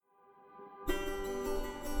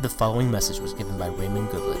The following message was given by Raymond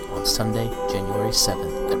Goodlett on Sunday, January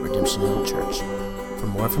 7th at Redemption Hill Church. For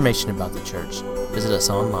more information about the church, visit us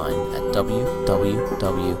online at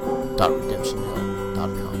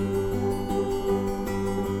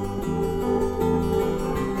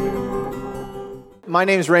www.redemptionhill.com. My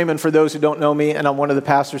name is Raymond, for those who don't know me, and I'm one of the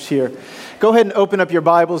pastors here. Go ahead and open up your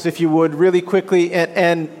Bibles, if you would, really quickly,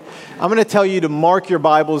 and I'm going to tell you to mark your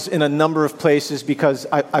Bibles in a number of places because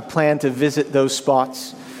I plan to visit those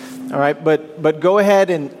spots. All right, but go ahead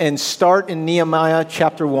and start in Nehemiah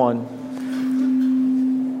chapter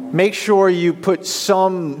 1. Make sure you put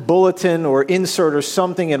some bulletin or insert or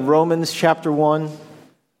something in Romans chapter 1.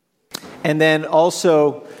 And then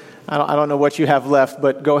also, I don't know what you have left,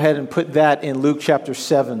 but go ahead and put that in Luke chapter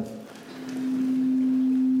 7.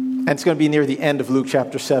 And it's going to be near the end of Luke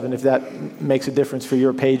chapter 7, if that makes a difference for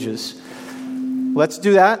your pages. Let's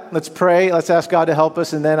do that. Let's pray. Let's ask God to help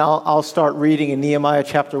us, and then I'll start reading in Nehemiah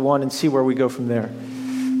chapter 1 and see where we go from there.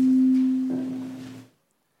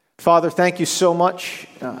 Father, thank you so much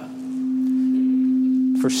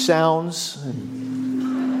for sounds and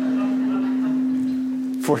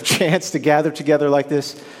for a chance to gather together like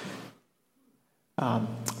this.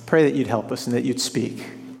 Pray that you'd help us and that you'd speak.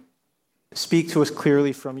 Speak to us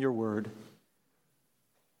clearly from your word.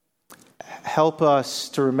 Help us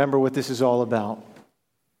to remember what this is all about.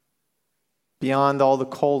 Beyond all the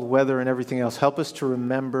cold weather and everything else, help us to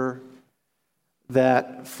remember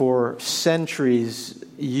that for centuries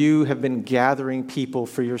you have been gathering people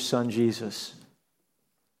for your son Jesus.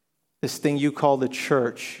 This thing you call the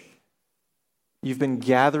church. You've been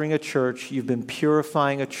gathering a church, you've been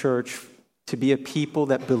purifying a church to be a people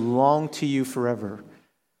that belong to you forever.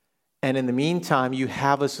 And in the meantime, you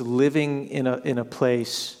have us living in a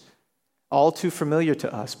place all too familiar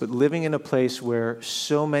to us, but living in a place where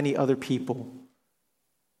so many other people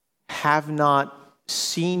have not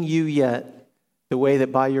seen you yet the way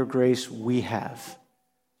that by your grace we have.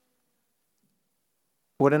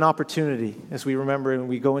 What an opportunity as we remember and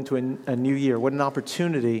we go into a new year. What an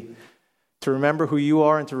opportunity to remember who you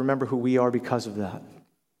are and to remember who we are because of that.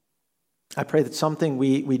 I pray that something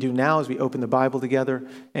we do now as we open the Bible together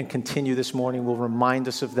and continue this morning will remind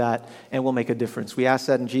us of that and will make a difference. We ask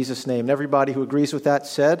that in Jesus' name. And everybody who agrees with that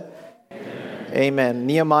said, Amen. Amen.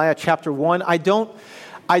 Nehemiah chapter 1. I don't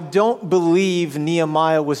believe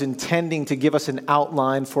Nehemiah was intending to give us an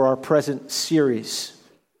outline for our present series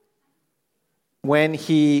when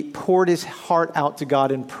he poured his heart out to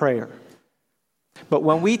God in prayer. But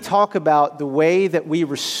when we talk about the way that we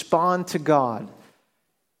respond to God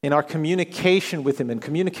in our communication with him, and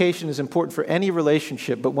communication is important for any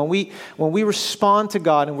relationship, but when we respond to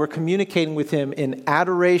God and we're communicating with him in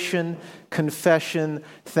adoration, confession,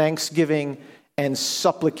 thanksgiving, and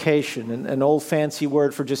supplication, an old fancy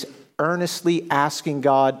word for just earnestly asking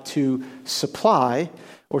God to supply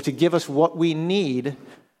or to give us what we need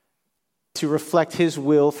to reflect his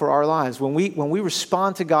will for our lives. When we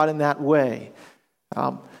respond to God in that way,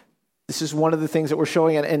 this is one of the things that we're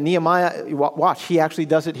showing. And Nehemiah, watch, he actually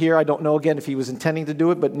does it here. I don't know, again, if he was intending to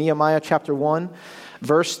do it, but Nehemiah chapter 1,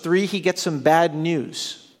 verse 3, he gets some bad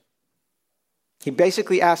news. He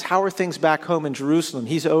basically asks, how are things back home in Jerusalem?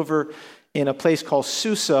 He's over in a place called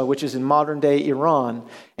Susa, which is in modern-day Iran.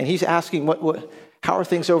 And he's asking, how are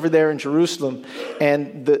things over there in Jerusalem?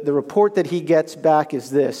 And the report that he gets back is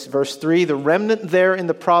this. Verse 3, the remnant there in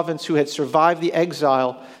the province who had survived the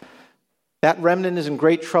exile, that remnant is in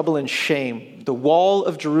great trouble and shame. The wall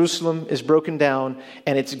of Jerusalem is broken down,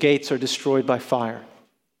 and its gates are destroyed by fire.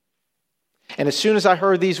 And as soon as I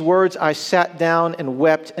heard these words, I sat down and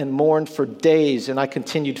wept and mourned for days, and I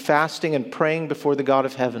continued fasting and praying before the God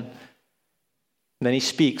of heaven. And then he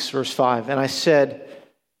speaks, verse 5, and I said,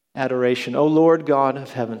 Adoration, O Lord God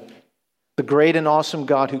of heaven, the great and awesome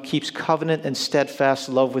God who keeps covenant and steadfast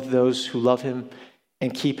love with those who love him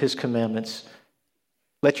and keep his commandments.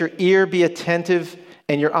 Let your ear be attentive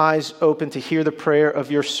and your eyes open to hear the prayer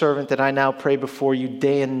of your servant that I now pray before you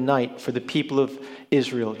day and night for the people of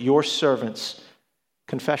Israel, your servants.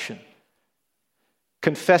 Confession.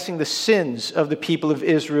 Confessing the sins of the people of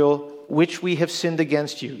Israel, which we have sinned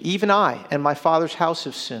against you. Even I and my father's house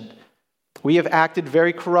have sinned. We have acted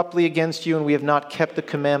very corruptly against you, and we have not kept the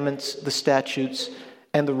commandments, the statutes,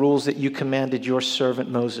 and the rules that you commanded your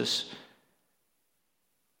servant Moses.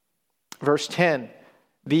 Verse 10.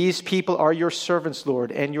 These people are your servants,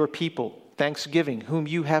 Lord, and your people, thanksgiving, whom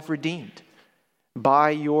you have redeemed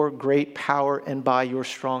by your great power and by your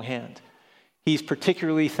strong hand. He's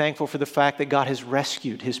particularly thankful for the fact that God has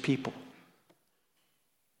rescued his people.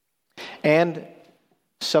 And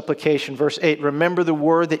Supplication, verse 8, remember the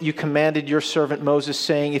word that you commanded your servant Moses,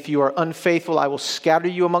 saying, if you are unfaithful, I will scatter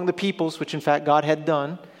you among the peoples, which in fact God had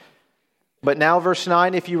done. But now, verse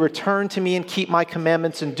 9, if you return to me and keep my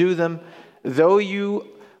commandments and do them, though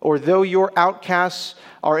your outcasts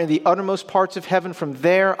are in the uttermost parts of heaven, from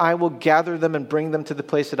there I will gather them and bring them to the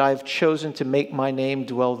place that I have chosen to make my name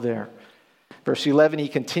dwell there. Verse 11, he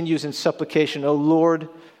continues in supplication, O Lord,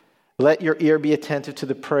 let your ear be attentive to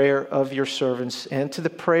the prayer of your servants and to the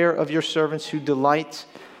prayer of your servants who delight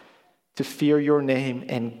to fear your name,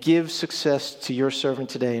 and give success to your servant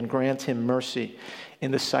today and grant him mercy in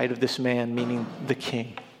the sight of this man, meaning the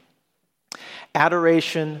king.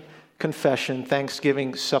 Adoration, confession,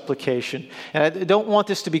 thanksgiving, supplication. And I don't want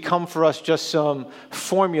this to become for us just some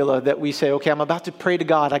formula that we say, okay, I'm about to pray to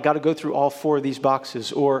God. I got to go through all four of these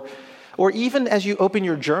boxes. Or even as you open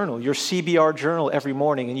your journal, your CBR journal every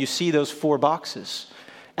morning, and you see those four boxes: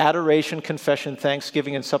 adoration, confession,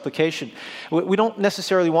 thanksgiving, and supplication. We don't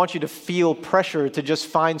necessarily want you to feel pressure to just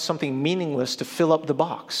find something meaningless to fill up the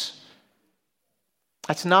box.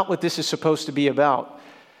 That's not what this is supposed to be about.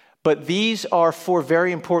 But these are four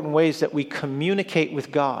very important ways that we communicate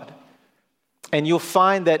with God. And you'll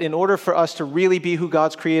find that in order for us to really be who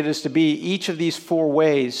God's created us to be, each of these four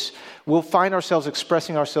ways, we'll find ourselves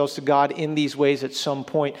expressing ourselves to God in these ways at some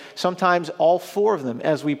point. Sometimes all four of them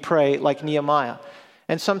as we pray, like Nehemiah.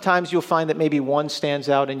 And sometimes you'll find that maybe one stands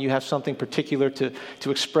out and you have something particular to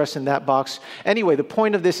express in that box. Anyway, the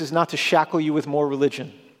point of this is not to shackle you with more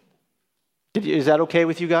religion. Is that okay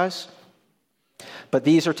with you guys? But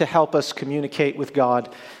these are to help us communicate with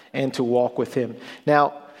God and to walk with Him.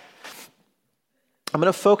 Now, I'm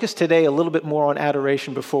going to focus today a little bit more on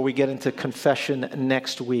adoration before we get into confession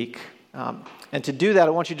next week. And to do that,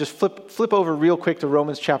 I want you to just flip over real quick to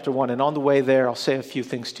Romans chapter 1. And on the way there, I'll say a few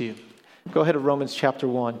things to you. Go ahead to Romans chapter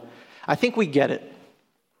 1. I think we get it.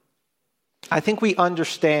 I think we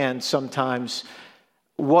understand sometimes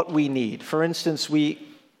what we need. For instance, we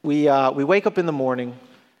wake up in the morning,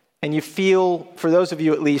 and you feel, for those of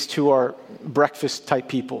you at least who are breakfast type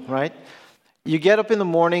people, right? You get up in the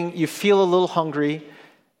morning, you feel a little hungry,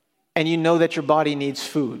 and you know that your body needs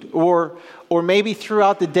food. Or maybe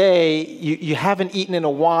throughout the day, you haven't eaten in a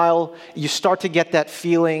while, you start to get that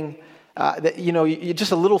feeling that, you're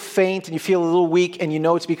just a little faint and you feel a little weak, and you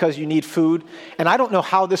know it's because you need food. And I don't know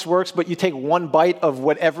how this works, but you take one bite of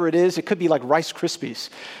whatever it is. It could be like Rice Krispies.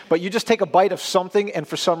 But you just take a bite of something, and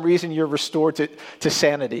for some reason, you're restored to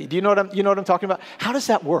sanity. Do you know what I'm talking about? How does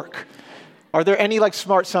that work? Are there any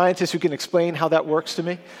smart scientists who can explain how that works to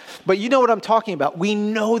me? But you know what I'm talking about. We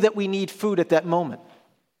know that we need food at that moment,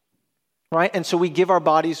 right? And so we give our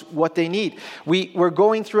bodies what they need. We're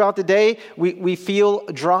going throughout the day. We feel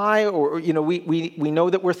dry, or we know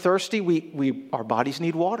that we're thirsty. Our bodies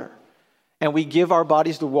need water, and we give our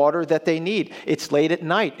bodies the water that they need. It's late at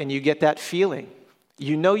night, and you get that feeling.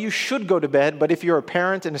 You know you should go to bed, but if you're a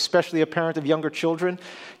parent, and especially a parent of younger children,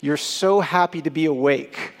 you're so happy to be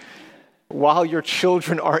awake while your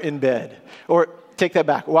children are in bed. Or take that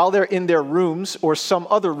back, while they're in their rooms or some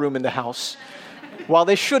other room in the house, while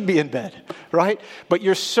they should be in bed, right? But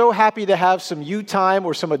you're so happy to have some you time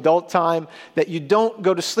or some adult time that you don't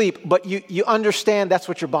go to sleep, but you understand that's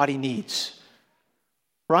what your body needs,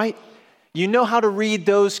 right? You know how to read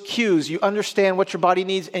those cues. You understand what your body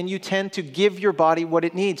needs, and you tend to give your body what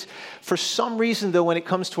it needs. For some reason, though, when it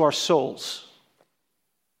comes to our souls,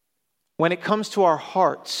 when it comes to our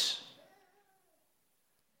hearts,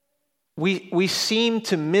 we seem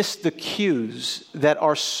to miss the cues that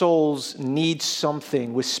our souls need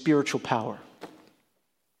something with spiritual power.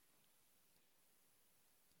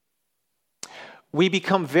 We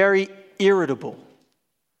become very irritable.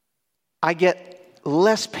 I get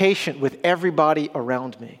less patient with everybody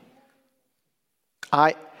around me.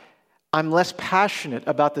 I'm less passionate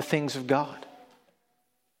about the things of God.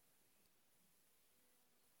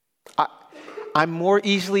 I'm more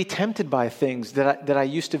easily tempted by things that I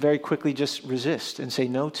used to very quickly just resist and say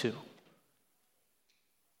no to.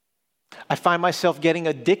 I find myself getting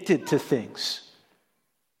addicted to things,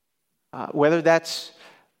 whether that's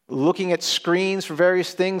looking at screens for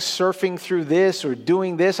various things, surfing through this or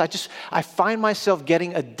doing this. I find myself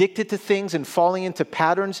getting addicted to things and falling into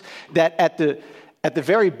patterns that at the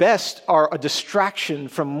very best are a distraction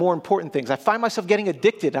from more important things. I find myself getting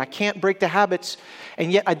addicted. I can't break the habits,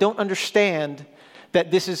 and yet I don't understand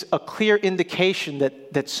that this is a clear indication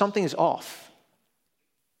that something is off.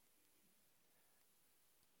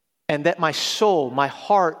 And that my soul, my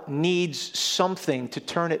heart needs something to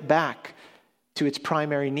turn it back to its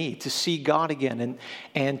primary need, to see God again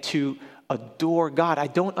and to adore God. I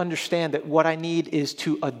don't understand that what I need is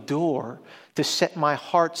to adore, to set my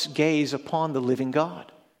heart's gaze upon the living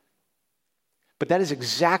God. But that is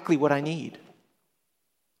exactly what I need.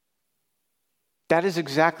 That is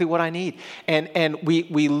exactly what I need. And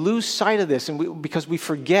we lose sight of this because we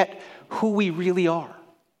forget who we really are.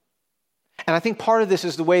 And I think part of this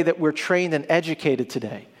is the way that we're trained and educated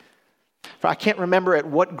today. I can't remember at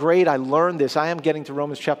what grade I learned this. I am getting to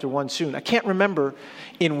Romans chapter 1 soon. I can't remember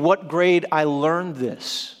in what grade I learned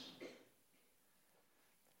this.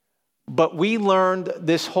 But we learned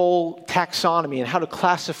this whole taxonomy and how to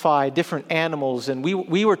classify different animals. And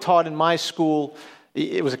we were taught in my school,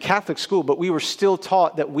 it was a Catholic school, but we were still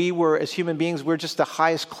taught that we were, as human beings, we're just the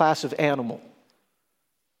highest class of animal.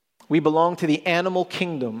 We belong to the animal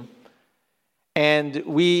kingdom. And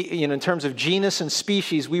we, in terms of genus and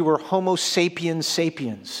species, we were Homo sapiens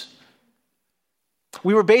sapiens.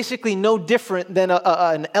 We were basically no different than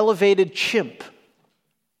an elevated chimp.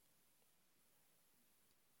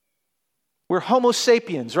 We're Homo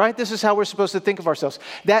sapiens, right? This is how we're supposed to think of ourselves.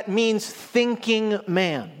 That means thinking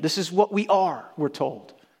man. This is what we are, we're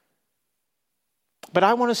told. But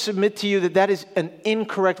I want to submit to you that that is an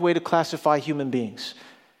incorrect way to classify human beings.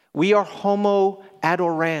 We are Homo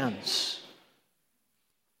adorans.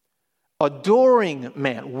 Adoring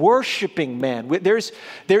man, worshiping man. There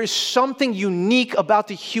is something unique about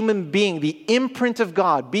the human being, the imprint of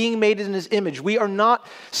God, being made in His image. We are not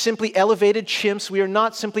simply elevated chimps. We are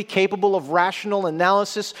not simply capable of rational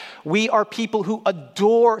analysis. We are people who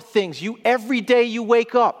adore things. Every day you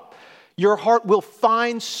wake up, your heart will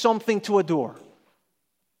find something to adore.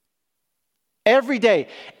 Every day.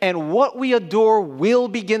 And what we adore will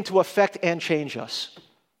begin to affect and change us.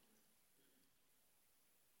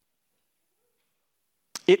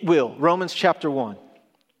 It will. Romans chapter 1.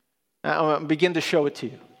 I'm going to begin to show it to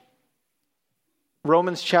you.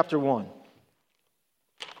 Romans chapter 1.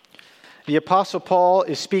 The Apostle Paul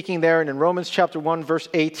is speaking there, and in Romans chapter 1, verse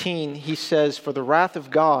 18, he says, "For the wrath of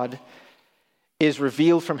God is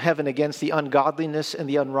revealed from heaven against the ungodliness and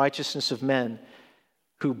the unrighteousness of men,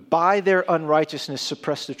 who by their unrighteousness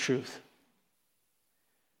suppress the truth.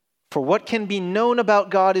 For what can be known about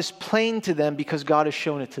God is plain to them because God has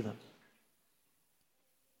shown it to them.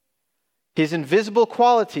 His invisible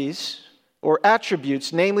qualities or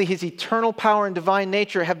attributes, namely His eternal power and divine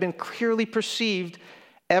nature, have been clearly perceived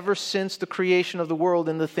ever since the creation of the world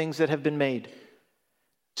and the things that have been made.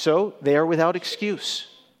 So they are without excuse.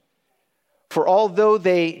 For although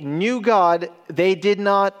they knew God, they did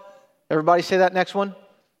not," everybody say that next one,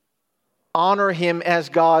 "honor Him as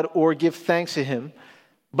God or give thanks to Him,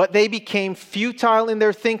 but they became futile in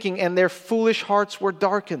their thinking and their foolish hearts were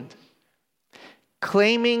darkened.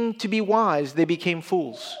 Claiming to be wise, they became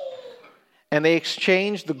fools. And they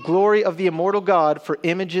exchanged the glory of the immortal God for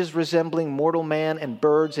images resembling mortal man and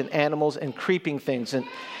birds and animals and creeping things."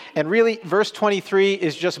 And really, verse 23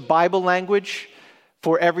 is just Bible language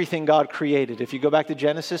for everything God created. If you go back to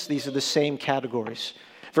Genesis, these are the same categories.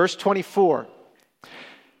 Verse 24,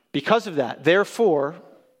 "Because of that, therefore,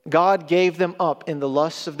 God gave them up in the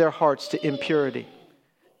lusts of their hearts to impurity,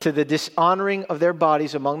 to the dishonoring of their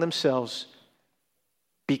bodies among themselves,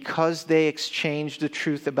 because they exchanged the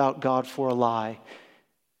truth about God for a lie,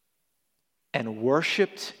 and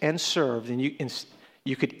worshipped and served." And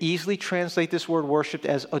you could easily translate this word worshipped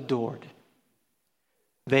as adored.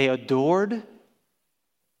 They adored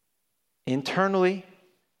internally.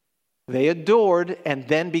 They adored and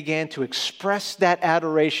then began to express that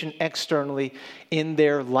adoration externally in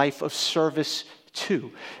their life of service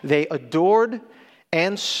too. They adored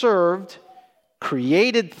and served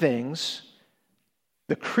created things,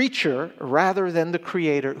 the creature rather than the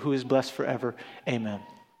Creator, who is blessed forever. Amen.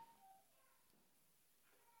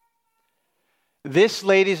 This,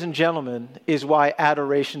 ladies and gentlemen, is why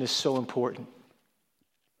adoration is so important.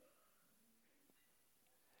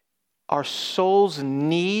 Our souls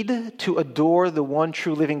need to adore the one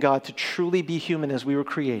true living God, to truly be human as we were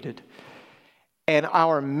created. And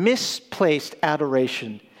our misplaced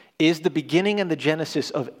adoration is the beginning and the genesis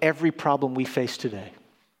of every problem we face today.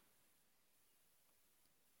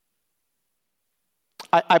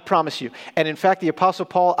 I promise you. And in fact, the Apostle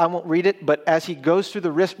Paul, I won't read it, but as he goes through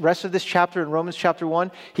the rest of this chapter in Romans chapter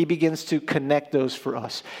 1, he begins to connect those for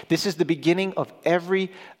us. This is the beginning of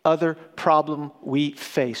every other problem we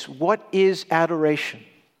face. What is adoration?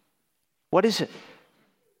 What is it?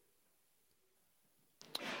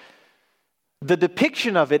 The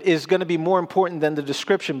depiction of it is going to be more important than the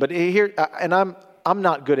description, but here, and I'm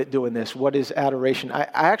not good at doing this. What is adoration? I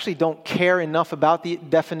actually don't care enough about the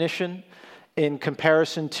definition in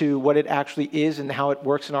comparison to what it actually is and how it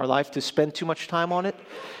works in our life to spend too much time on it.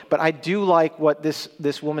 But I do like what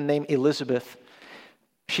this woman named Elizabeth,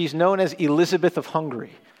 She's known as Elizabeth of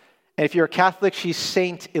Hungary. And if you're a Catholic, she's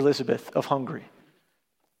Saint Elizabeth of Hungary.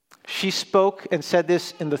 She spoke and said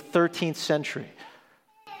this in the 13th century.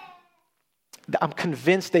 I'm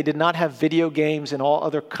convinced they did not have video games and all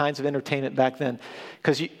other kinds of entertainment back then.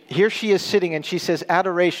 Because here she is sitting and she says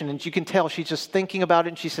adoration, and you can tell she's just thinking about it,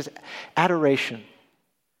 and she says adoration.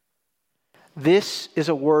 This is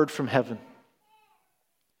a word from heaven.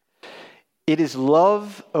 It is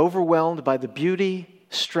love overwhelmed by the beauty,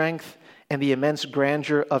 strength, and the immense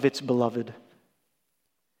grandeur of its beloved.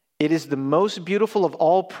 It is the most beautiful of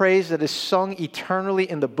all praise that is sung eternally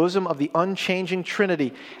in the bosom of the unchanging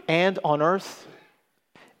Trinity. And on earth,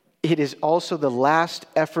 it is also the last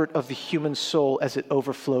effort of the human soul as it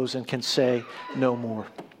overflows and can say no more.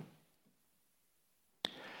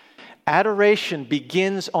 Adoration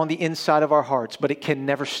begins on the inside of our hearts, but it can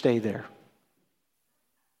never stay there.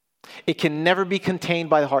 It can never be contained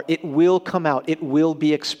by the heart. It will come out. It will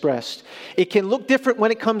be expressed. It can look different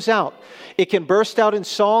when it comes out. It can burst out in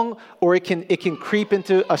song, or it can creep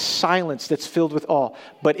into a silence that's filled with awe.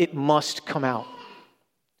 But it must come out.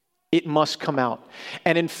 It must come out.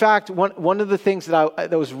 And in fact, one of the things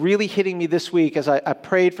that was really hitting me this week as I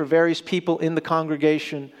prayed for various people in the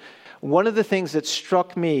congregation, one of the things that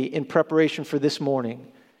struck me in preparation for this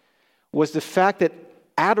morning was the fact that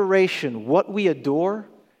adoration, what we adore,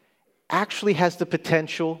 actually has the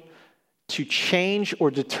potential to change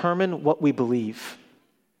or determine what we believe.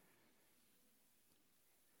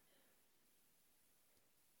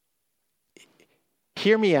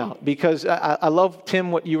 Hear me out, because I love,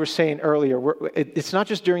 Tim, what you were saying earlier. It's not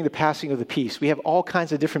just during the passing of the peace. We have all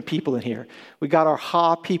kinds of different people in here. We got our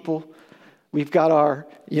ha people. We've got our,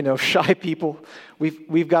 shy people.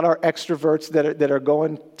 We've got our extroverts that are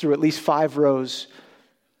going through at least 5 rows.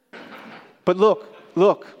 But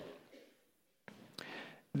look.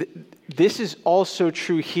 This is also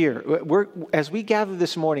true here. As we gather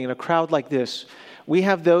this morning in a crowd like this, we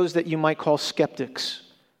have those that you might call skeptics,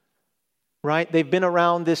 right? They've been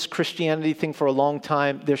around this Christianity thing for a long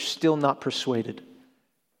time. They're still not persuaded.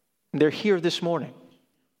 They're here this morning.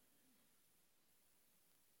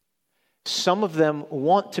 Some of them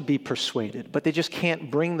want to be persuaded, but they just can't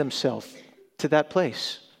bring themselves to that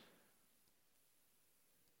place.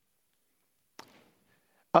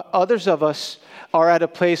 Others of us are at a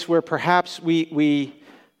place where perhaps we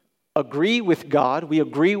agree with God, we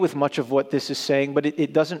agree with much of what this is saying, but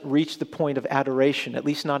it doesn't reach the point of adoration, at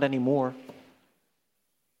least not anymore.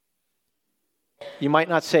 You might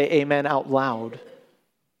not say amen out loud,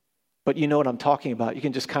 but you know what I'm talking about. You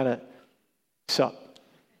can just kind of, sup,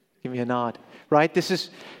 give me a nod, right? This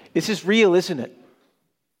is real, isn't it?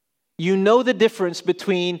 You know the difference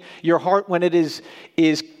between your heart when it is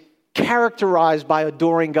characterized by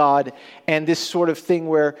adoring God and this sort of thing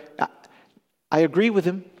where I agree with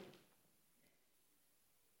him.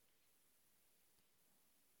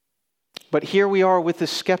 But here we are with the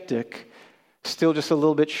skeptic, still just a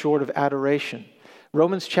little bit short of adoration.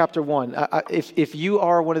 Romans chapter 1. If you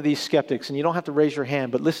are one of these skeptics, and you don't have to raise your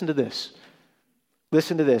hand, but listen to this.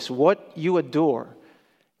 Listen to this. What you adore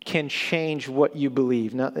can change what you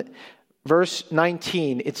believe. Now, verse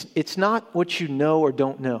 19, it's not what you know or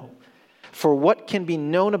don't know. For what can be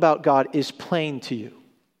known about God is plain to you.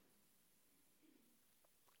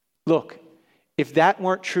 Look, if that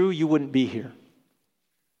weren't true, you wouldn't be here.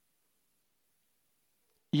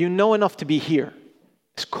 You know enough to be here,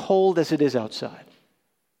 as cold as it is outside.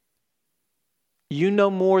 You know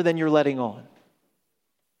more than you're letting on.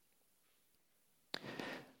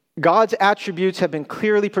 God's attributes have been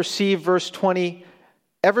clearly perceived, verse 20,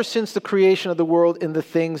 ever since the creation of the world in the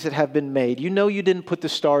things that have been made. You know you didn't put the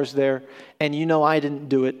stars there, and you know I didn't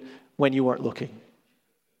do it when you weren't looking.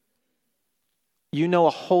 You know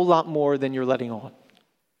a whole lot more than you're letting on.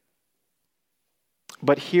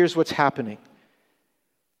 But here's what's happening.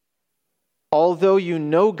 Although you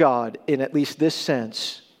know God in at least this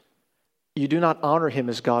sense, you do not honor him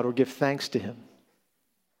as God or give thanks to him.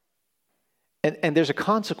 And there's a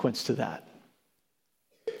consequence to that.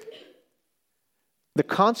 The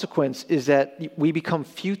consequence is that we become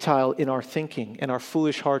futile in our thinking, and our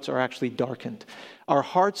foolish hearts are actually darkened. Our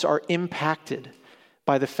hearts are impacted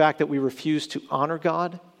by the fact that we refuse to honor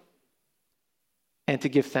God and to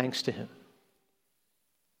give thanks to him.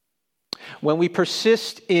 When we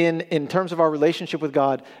persist in terms of our relationship with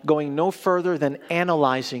God, going no further than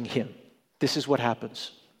analyzing him, this is what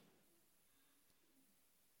happens.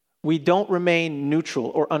 We don't remain neutral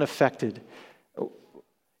or unaffected.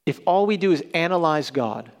 If all we do is analyze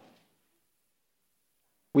God,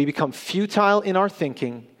 we become futile in our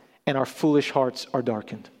thinking and our foolish hearts are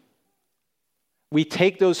darkened. We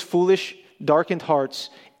take those foolish darkened hearts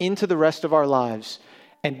into the rest of our lives.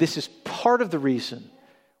 And this is part of the reason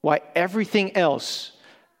why everything else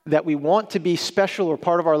that we want to be special or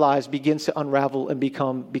part of our lives begins to unravel and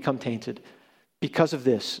become tainted. Because of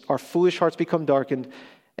this, our foolish hearts become darkened.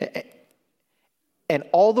 And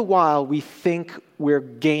all the while, we think we're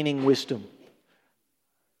gaining wisdom.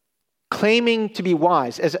 Claiming to be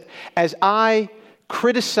wise. As I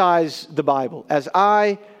criticize the Bible, as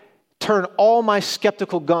I turn all my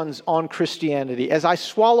skeptical guns on Christianity, as I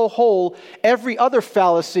swallow whole every other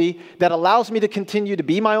fallacy that allows me to continue to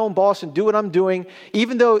be my own boss and do what I'm doing,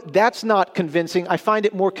 even though that's not convincing, I find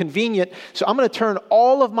it more convenient. So I'm going to turn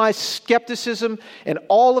all of my skepticism and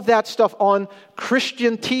all of that stuff on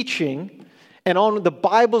Christian teaching and on the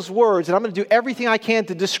Bible's words, and I'm going to do everything I can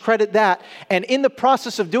to discredit that. And in the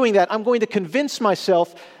process of doing that, I'm going to convince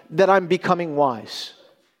myself that I'm becoming wise.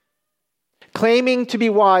 Claiming to be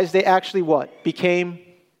wise, they actually what? Became,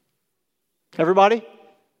 everybody?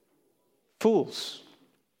 Fools.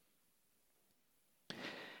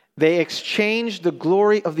 They exchanged the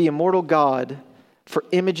glory of the immortal God for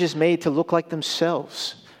images made to look like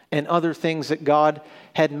themselves and other things that God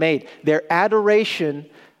had made. Their adoration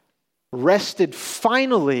rested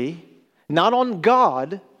finally not on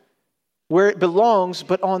God, where it belongs,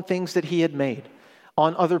 but on things that He had made,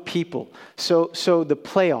 on other people. So the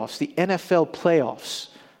playoffs, the NFL playoffs,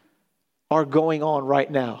 are going on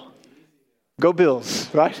right now. Go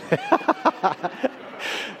Bills, right?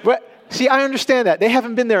 But see, I understand that. They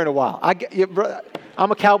haven't been there in a while.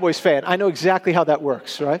 I'm a Cowboys fan. I know exactly how that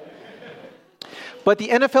works, right? But the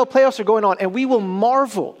NFL playoffs are going on, and we will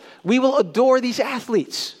marvel. We will adore these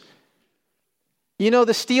athletes. You know,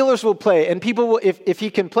 the Steelers will play, and people will, if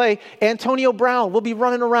he can play, Antonio Brown will be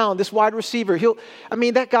running around, this wide receiver.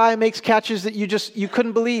 That guy makes catches that you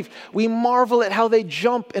couldn't believe. We marvel at how they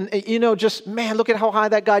jump, and man, look at how high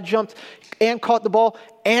that guy jumped and caught the ball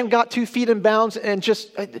and got 2 feet in bounds, and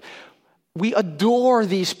we adore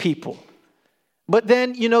these people. But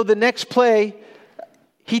then, the next play,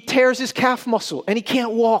 he tears his calf muscle, and he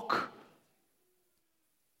can't walk.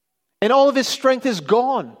 And all of his strength is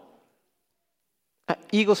gone.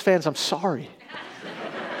 Eagles fans, I'm sorry.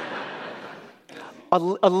 a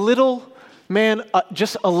little, man,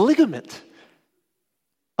 just a ligament.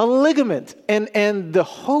 A ligament. And the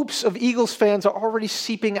hopes of Eagles fans are already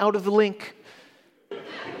seeping out of the link.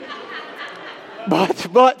 But,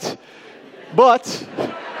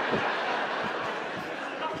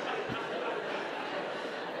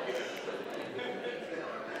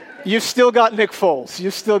 you've still got Nick Foles.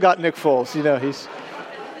 He's...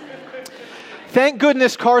 Thank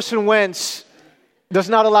goodness Carson Wentz does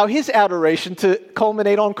not allow his adoration to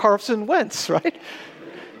culminate on Carson Wentz, right?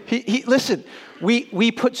 Listen,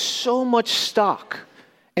 we put so much stock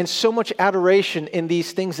and so much adoration in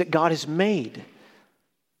these things that God has made.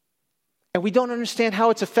 And we don't understand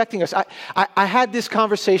how it's affecting us. I had this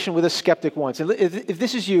conversation with a skeptic once. And if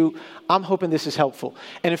this is you, I'm hoping this is helpful.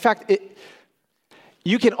 And in fact,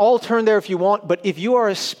 you can all turn there if you want, but if you are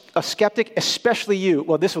a skeptic, especially you,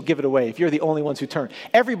 well, this will give it away if you're the only ones who turn.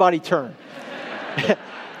 Everybody turn.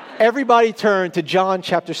 Everybody turn to John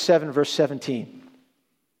chapter 7, verse 17.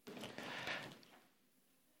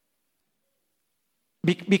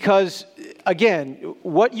 Because, again,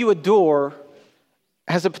 what you adore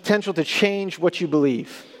has the potential to change what you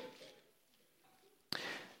believe.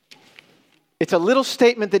 It's a little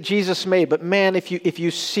statement that Jesus made, but man, if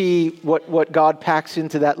you see what God packs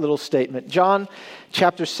into that little statement. John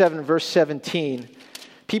chapter 7, verse 17,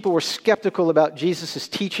 people were skeptical about Jesus'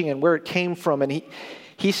 teaching and where it came from. And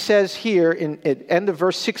he says here at end of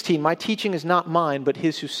verse 16, my teaching is not mine, but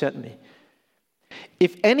His who sent me.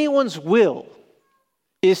 If anyone's will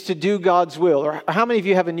is to do God's will, or how many of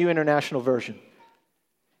you have a New International Version?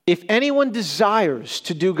 If anyone desires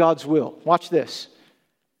to do God's will, watch this.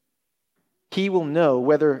 He will know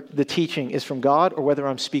whether the teaching is from God or whether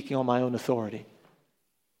I'm speaking on my own authority.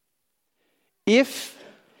 If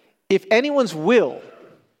anyone's will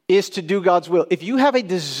is to do God's will, if you have a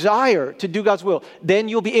desire to do God's will, then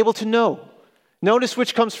you'll be able to know. Notice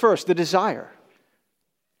which comes first, the desire.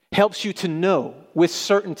 Helps you to know with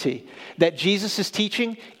certainty that Jesus'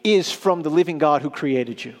 teaching is from the living God who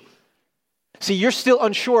created you. See, you're still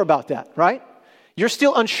unsure about that, right? You're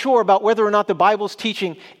still unsure about whether or not the Bible's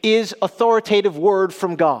teaching is authoritative word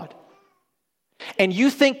from God. And you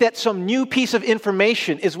think that some new piece of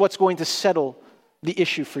information is what's going to settle the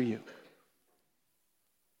issue for you.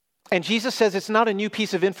 And Jesus says it's not a new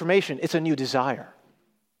piece of information, it's a new desire.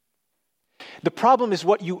 The problem is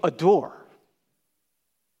what you adore.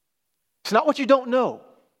 It's not what you don't know.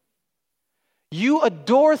 You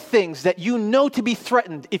adore things that you know to be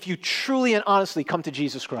threatened if you truly and honestly come to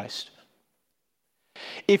Jesus Christ.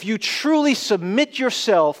 If you truly submit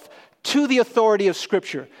yourself to the authority of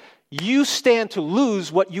Scripture, you stand to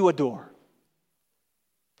lose what you adore.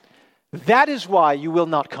 That is why you will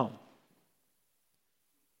not come.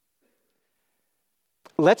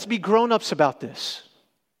 Let's be grown-ups about this.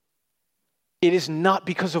 It is not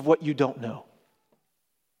because of what you don't know.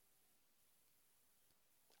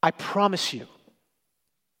 I promise you.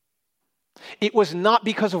 It was not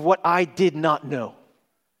because of what I did not know.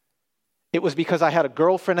 It was because I had a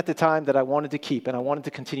girlfriend at the time that I wanted to keep, and I wanted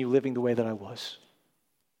to continue living the way that I was.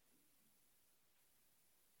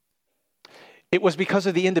 It was because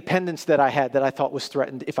of the independence that I had that I thought was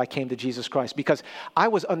threatened if I came to Jesus Christ, because I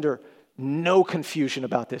was under no confusion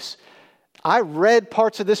about this. I read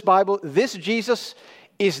parts of this Bible. This Jesus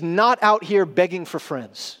is not out here begging for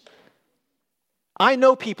friends. I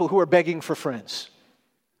know people who are begging for friends.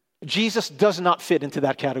 Jesus does not fit into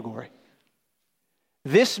that category.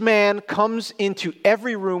 This man comes into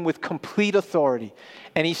every room with complete authority,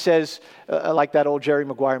 and he says, like that old Jerry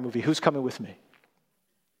Maguire movie, "Who's coming with me?"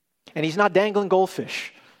 And he's not dangling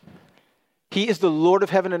goldfish. He is the Lord of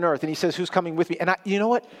heaven and earth, and he says, "Who's coming with me?" And you know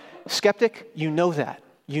what? Skeptic, you know that.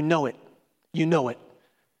 You know it. You know it.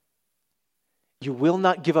 You will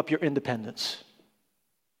not give up your independence.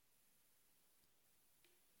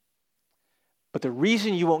 But the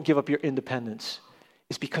reason you won't give up your independence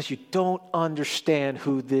is because you don't understand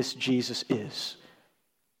who this Jesus is.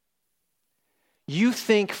 You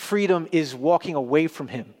think freedom is walking away from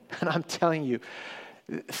him. And I'm telling you,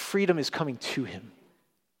 freedom is coming to him.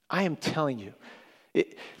 I am telling you.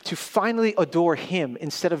 To finally adore him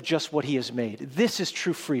instead of just what he has made. This is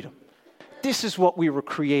true freedom. This is what we were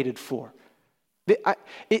created for.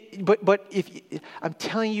 But if I'm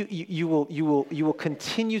telling you, you will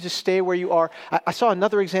continue to stay where you are. I saw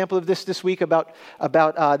another example of this week about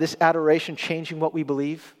this adoration changing what we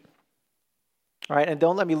believe. All right, and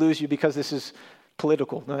don't let me lose you because this is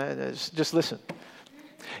political. Just listen.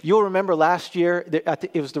 You'll remember last year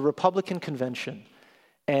it was the Republican convention,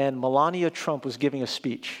 and Melania Trump was giving a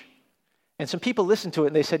speech, and some people listened to it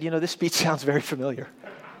and they said, this speech sounds very familiar.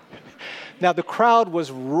 Now, the crowd was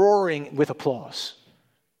roaring with applause.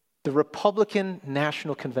 The Republican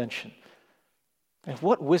National Convention. And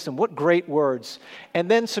what wisdom, what great words. And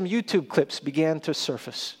then some YouTube clips began to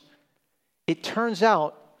surface. It turns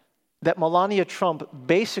out that Melania Trump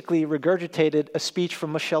basically regurgitated a speech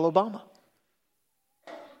from Michelle Obama.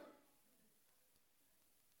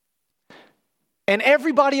 And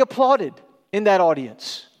everybody applauded in that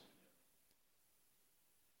audience.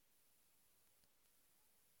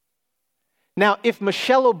 Now, if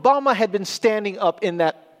Michelle Obama had been standing up in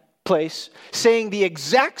that place, saying the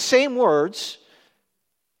exact same words,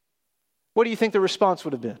 what do you think the response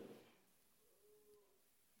would have been?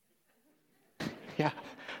 Yeah.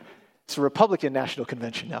 It's a Republican National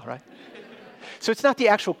Convention now, right? So it's not the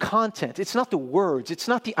actual content. It's not the words. It's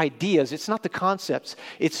not the ideas. It's not the concepts.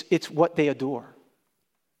 It's what they adore.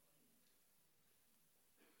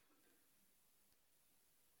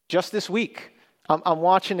 Just this week, I'm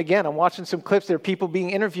watching some clips. There are people being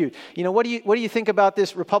interviewed. What do you think about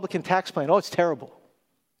this Republican tax plan? Oh, it's terrible.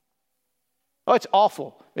 Oh, it's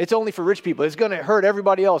awful. It's only for rich people. It's going to hurt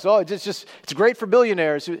everybody else. Oh, it's great for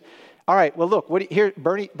billionaires. All right, well, look, here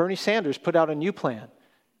Bernie Sanders put out a new plan.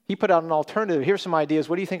 He put out an alternative. Here's some ideas.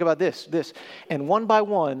 What do you think about this? And one by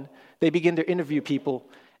one, they begin to interview people,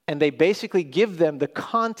 and they basically give them the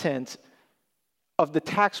content of the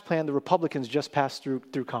tax plan the Republicans just passed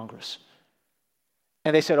through Congress.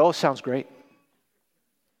 And they said, "Oh, sounds great.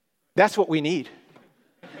 That's what we need."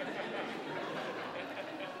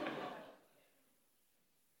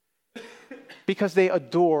 Because they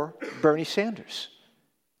adore Bernie Sanders.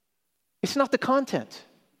 It's not the content.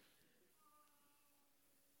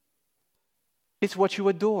 It's what you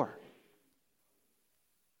adore.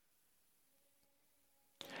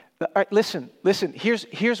 All right, listen.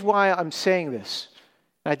 Here's why I'm saying this.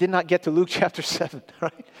 I did not get to Luke chapter 7,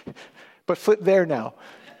 right? But flip there now.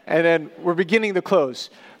 And then we're beginning to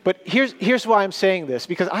close. But here's why I'm saying this.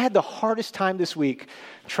 Because I had the hardest time this week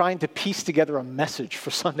trying to piece together a message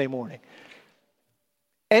for Sunday morning.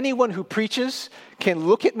 Anyone who preaches can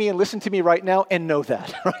look at me and listen to me right now and know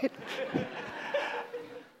that, right?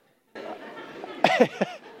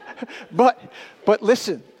 But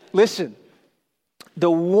listen.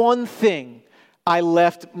 The one thing I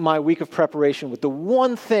left my week of preparation with, the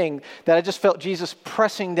one thing that I just felt Jesus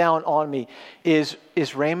pressing down on me is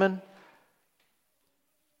Raymond,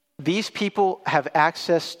 these people have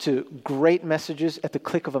access to great messages at the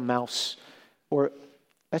click of a mouse or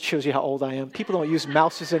That shows you how old I am. People don't use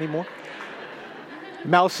mouses anymore.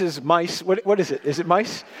 Mouses, mice, what is it? Is it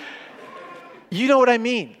mice? You know what I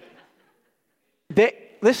mean.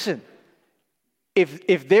 Listen,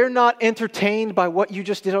 if they're not entertained by what you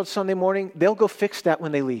just did on Sunday morning, they'll go fix that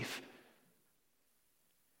when they leave.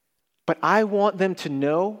 But I want them to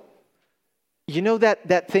know, you know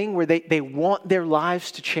that thing where they want their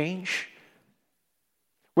lives to change?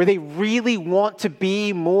 Where they really want to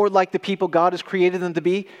be more like the people God has created them to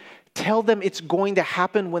be? Tell them it's going to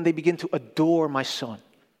happen when they begin to adore my Son.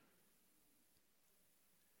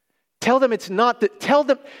 Tell them it's not that. Tell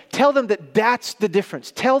them that that's the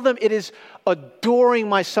difference. Tell them it is adoring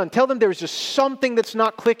my Son. Tell them there's just something that's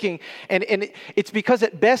not clicking, and it's because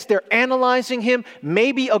at best they're analyzing him,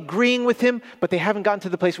 maybe agreeing with him, but they haven't gotten to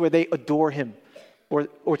the place where they adore him, or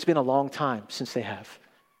it's been a long time since they have.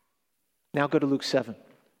 Now go to Luke 7.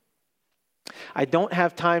 I don't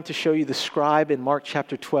have time to show you the scribe in Mark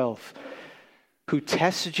chapter 12 who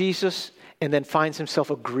tests Jesus and then finds himself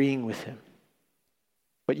agreeing with him.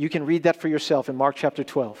 But you can read that for yourself in Mark chapter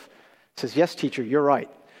 12. It says, yes, teacher, you're right.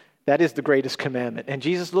 That is the greatest commandment. And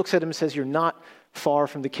Jesus looks at him and says, you're not far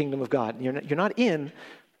from the kingdom of God. You're not in,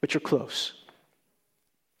 but you're close.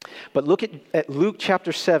 But look at Luke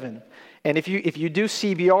chapter 7. And if you do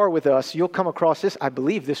CBR with us, you'll come across this, I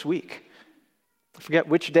believe, this week. I forget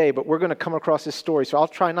which day, but we're going to come across this story. So I'll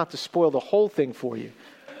try not to spoil the whole thing for you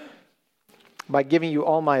by giving you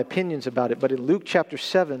all my opinions about it. But in Luke chapter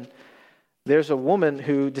 7, there's a woman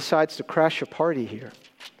who decides to crash a party here.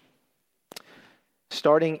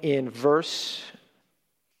 Starting in verse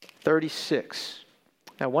 36.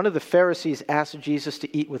 Now, one of the Pharisees asked Jesus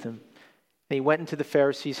to eat with him. And he went into the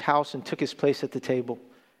Pharisee's house and took his place at the table.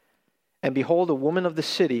 And behold, a woman of the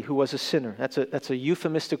city who was a sinner. That's a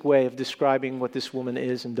euphemistic way of describing what this woman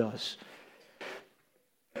is and does.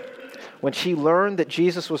 When she learned that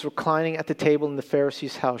Jesus was reclining at the table in the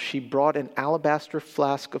Pharisee's house, she brought an alabaster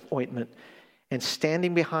flask of ointment, and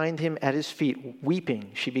standing behind him at his feet,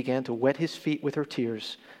 weeping, she began to wet his feet with her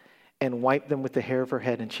tears and wipe them with the hair of her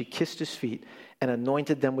head. And she kissed his feet and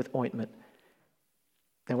anointed them with ointment.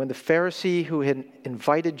 And when the Pharisee who had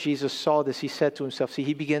invited Jesus saw this, he said to himself, see,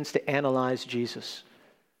 he begins to analyze Jesus.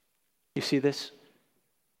 You see this?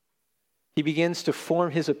 He begins to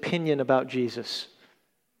form his opinion about Jesus.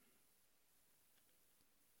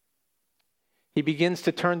 He begins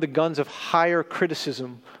to turn the guns of higher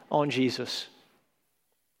criticism on Jesus.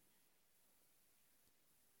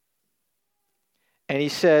 And he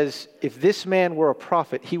says, if this man were a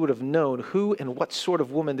prophet, he would have known who and what sort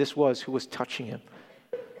of woman this was who was touching him,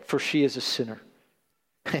 for she is a sinner.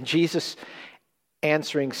 And Jesus,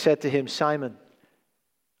 answering, said to him, Simon,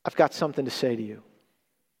 I've got something to say to you.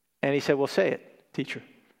 And he said, well, say it, teacher.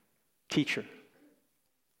 Teacher.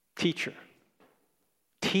 Teacher.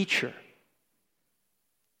 Teacher.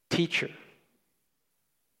 Teacher.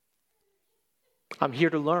 I'm here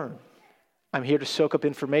to learn. I'm here to soak up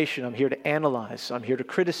information. I'm here to analyze. I'm here to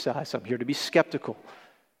criticize. I'm here to be skeptical.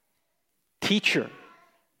 Teacher,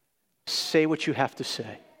 say what you have to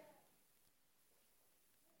say.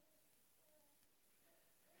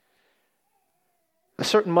 A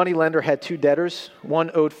certain moneylender had two debtors.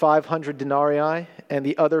 One owed 500 denarii and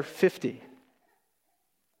the other 50.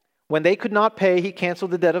 When they could not pay, he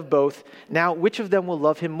canceled the debt of both. Now, which of them will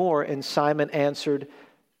love him more? And Simon answered,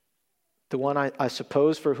 the one, I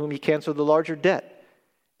suppose, for whom he canceled the larger debt.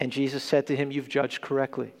 And Jesus said to him, you've judged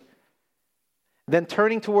correctly. Then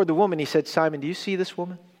turning toward the woman, he said, Simon, do you see this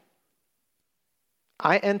woman?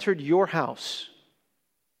 I entered your house.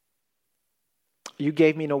 You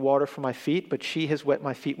gave me no water for my feet, but she has wet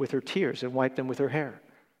my feet with her tears and wiped them with her hair.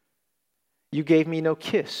 You gave me no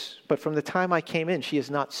kiss, but from the time I came in, she has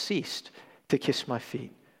not ceased to kiss my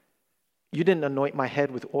feet. You didn't anoint my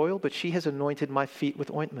head with oil, but she has anointed my feet with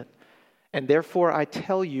ointment. And therefore I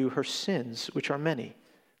tell you, her sins, which are many,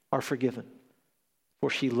 are forgiven, for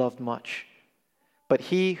she loved much. But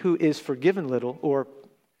he who is forgiven little, or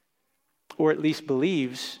at least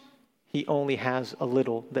believes he only has a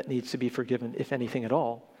little that needs to be forgiven, if anything at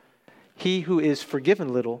all, he who is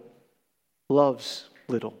forgiven little loves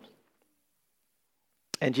little.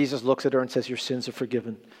 And Jesus looks at her and says, your sins are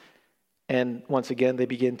forgiven. And once again, they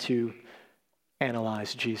begin to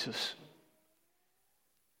analyze Jesus.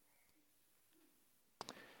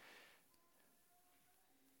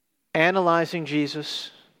 Analyzing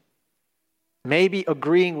Jesus, maybe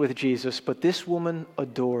agreeing with Jesus, but this woman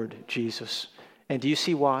adored Jesus. And do you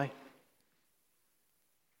see why?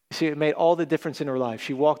 You see, it made all the difference in her life.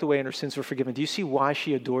 She walked away and her sins were forgiven. Do you see why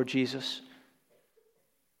she adored Jesus?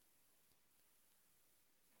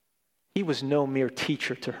 He was no mere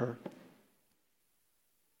teacher to her.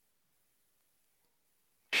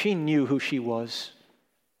 she knew who she was.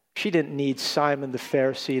 She didn't need Simon the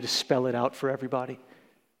Pharisee to spell it out for everybody.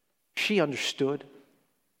 She understood.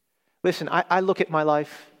 Listen, I look at my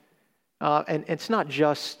life, and it's not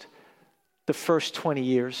just the first 20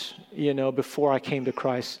 years, before I came to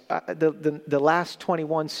Christ. The last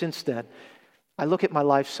 21 since then, I look at my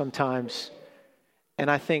life sometimes, and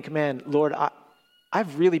I think, man, Lord,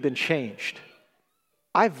 I've really been changed.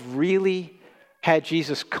 I've really had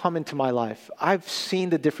Jesus come into my life. I've seen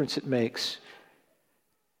the difference it makes.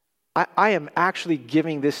 I am actually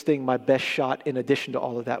giving this thing my best shot in addition to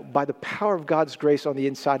all of that, by the power of God's grace on the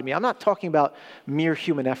inside of me. I'm not talking about mere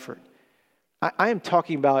human effort. I am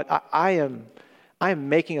talking about, I am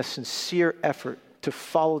making a sincere effort to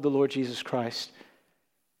follow the Lord Jesus Christ.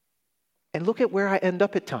 And look at where I end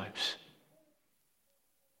up at times.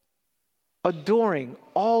 Adoring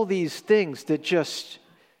all these things that just,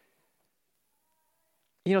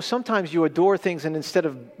 sometimes you adore things, and instead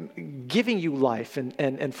of giving you life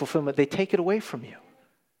and fulfillment, they take it away from you.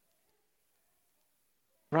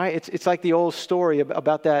 Right? It's like the old story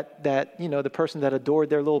about that the person that adored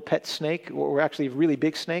their little pet snake, or actually a really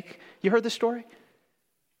big snake. You heard this story?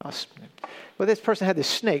 Well, this person had this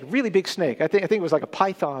snake, really big snake. I think it was like a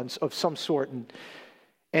python of some sort,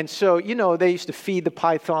 and so they used to feed the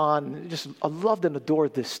python. Just loved and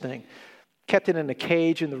adored this thing. Kept it in a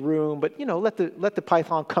cage in the room, but let the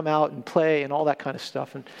python come out and play and all that kind of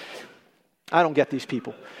stuff. And I don't get these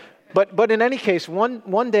people. But in any case,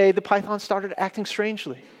 one day the python started acting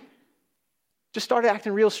strangely. Just started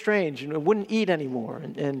acting real strange, and it wouldn't eat anymore,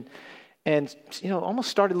 and almost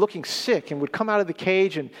started looking sick, and would come out of the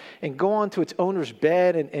cage and go onto its owner's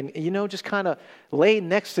bed and just kind of lay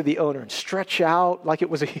next to the owner and stretch out like it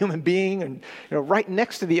was a human being, and right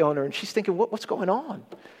next to the owner. And she's thinking, what's going on?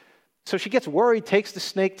 So she gets worried, takes the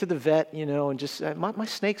snake to the vet, and just, my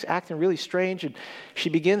snake's acting really strange. And she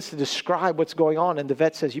begins to describe what's going on. And the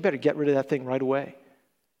vet says, you better get rid of that thing right away.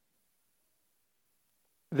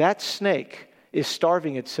 That snake is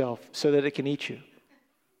starving itself so that it can eat you.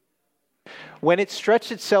 When it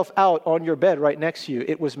stretched itself out on your bed right next to you,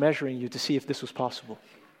 it was measuring you to see if this was possible.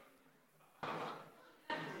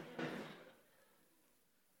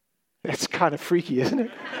 That's kind of freaky, isn't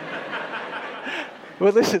it?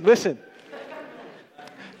 Well, listen.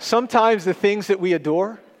 Sometimes the things that we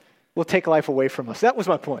adore will take life away from us. That was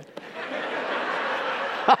my point.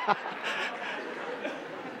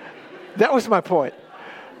 That was my point.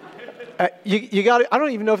 You got. I don't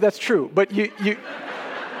even know if that's true, but you.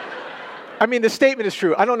 I mean, the statement is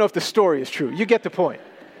true. I don't know if the story is true. You get the point.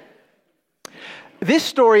 This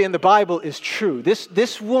story in the Bible is true.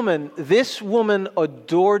 This woman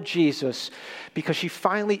adored Jesus because she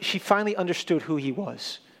finally understood who he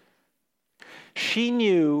was. She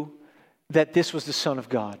knew that this was the Son of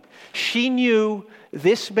God. She knew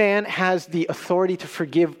this man has the authority to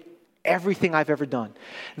forgive everything I've ever done.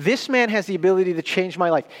 This man has the ability to change my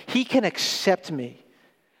life. He can accept me.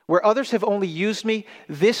 Where others have only used me,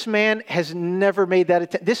 this man has never made that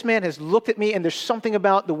attempt. This man has looked at me, and there's something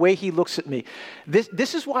about the way he looks at me.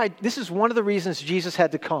 This is one of the reasons Jesus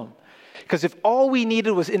had to come. Because if all we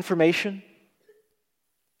needed was information,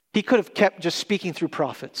 he could have kept just speaking through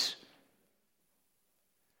prophets.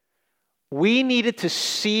 We needed to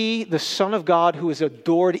see the Son of God who is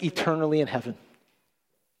adored eternally in heaven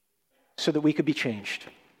so that we could be changed.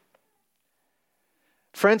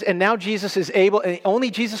 Friends, and now Jesus is able, and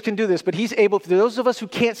only Jesus can do this, but he's able, for those of us who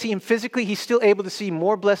can't see him physically, he's still able to see.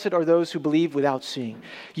 More blessed are those who believe without seeing.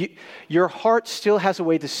 Your heart still has a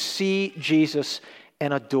way to see Jesus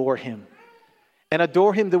and adore him. And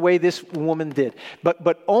adore him the way this woman did.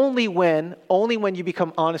 But only when you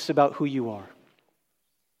become honest about who you are.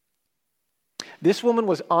 This woman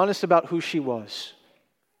was honest about who she was.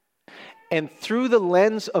 And through the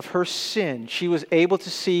lens of her sin, she was able to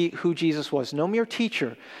see who Jesus was. No mere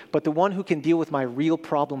teacher, but the one who can deal with my real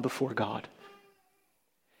problem before God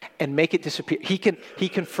and make it disappear. He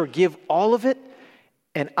can forgive all of it,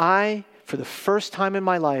 and I, for the first time in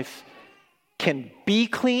my life, can be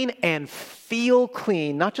clean and feel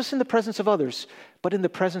clean, not just in the presence of others, but in the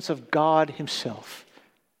presence of God himself.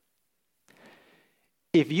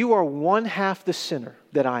 If you are one half the sinner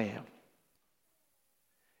that I am,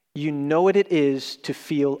 you know what it is to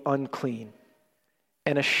feel unclean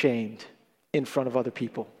and ashamed in front of other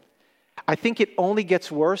people. I think it only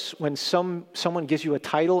gets worse when someone gives you a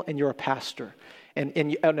title and you're a pastor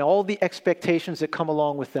and all the expectations that come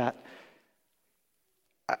along with that.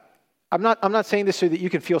 I'm not saying this so that you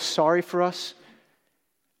can feel sorry for us.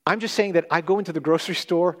 I'm just saying that I go into the grocery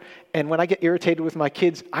store, and when I get irritated with my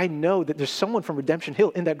kids, I know that there's someone from Redemption Hill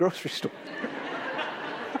in that grocery store.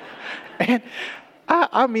 And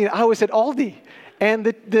I mean, I was at Aldi, and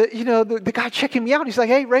the guy checking me out, he's like,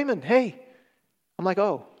 "Hey, Raymond, hey." I'm like,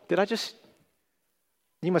 "Oh, did I just?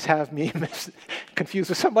 You must have me confused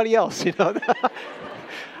with somebody else, you know."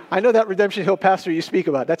 I know that Redemption Hill pastor you speak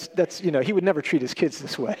about. That's he would never treat his kids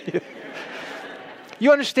this way.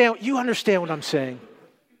 You understand what I'm saying?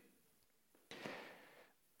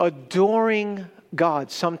 Adoring God,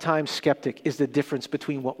 sometimes skeptic, is the difference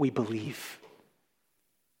between what we believe.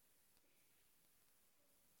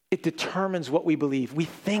 It determines what we believe. We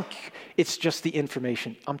think it's just the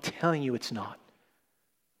information. I'm telling you it's not.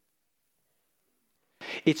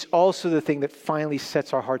 It's also the thing that finally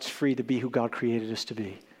sets our hearts free to be who God created us to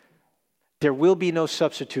be. There will be no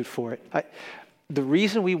substitute for it. The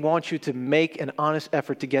reason we want you to make an honest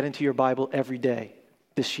effort to get into your Bible every day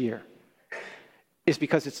this year is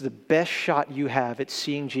because it's the best shot you have at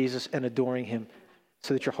seeing Jesus and adoring him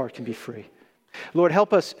so that your heart can be free. Lord,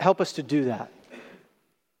 help us to do that.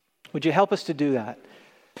 Would you help us to do that?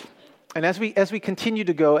 And as we continue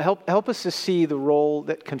to go, help us to see the role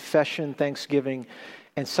that confession, thanksgiving,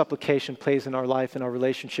 and supplication plays in our life and our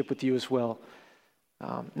relationship with you as well.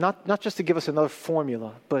 Not just to give us another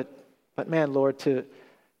formula, but man, Lord, to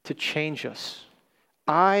change us.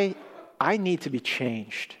 I need to be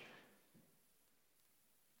changed.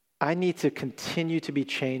 I need to continue to be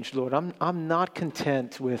changed, Lord. I'm not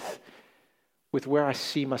content with where I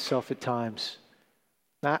see myself at times.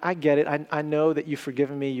 Now, I get it. I know that you've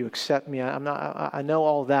forgiven me. You accept me. I know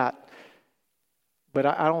all that. But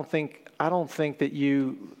I don't think that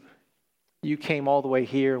you came all the way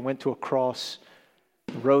here and went to a cross,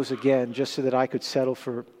 rose again, just so that I could settle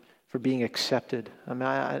for being accepted. I mean,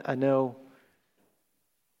 I know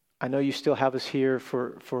you still have us here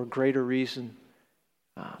for a greater reason.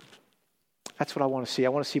 That's what I want to see. I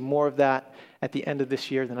want to see more of that at the end of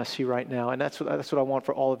this year than I see right now. And that's what I want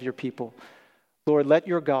for all of your people. Lord, let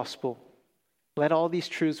your gospel, let all these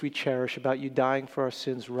truths we cherish about you dying for our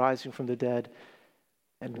sins, rising from the dead,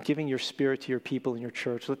 and giving your spirit to your people in your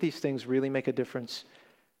church, let these things really make a difference.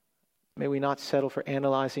 May we not settle for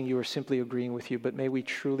analyzing you or simply agreeing with you, but may we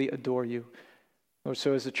truly adore you. Lord,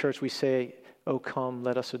 so as a church we say, "Oh, come,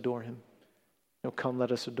 let us adore him. Oh, come,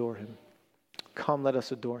 let us adore him. Come, let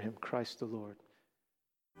us adore him, Christ the Lord."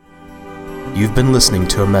 You've been listening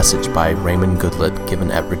to a message by Raymond Goodlett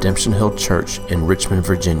given at Redemption Hill Church in Richmond,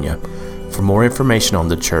 Virginia. For more information on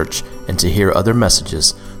the church and to hear other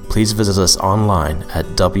messages, please visit us online at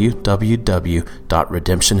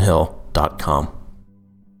www.redemptionhill.com.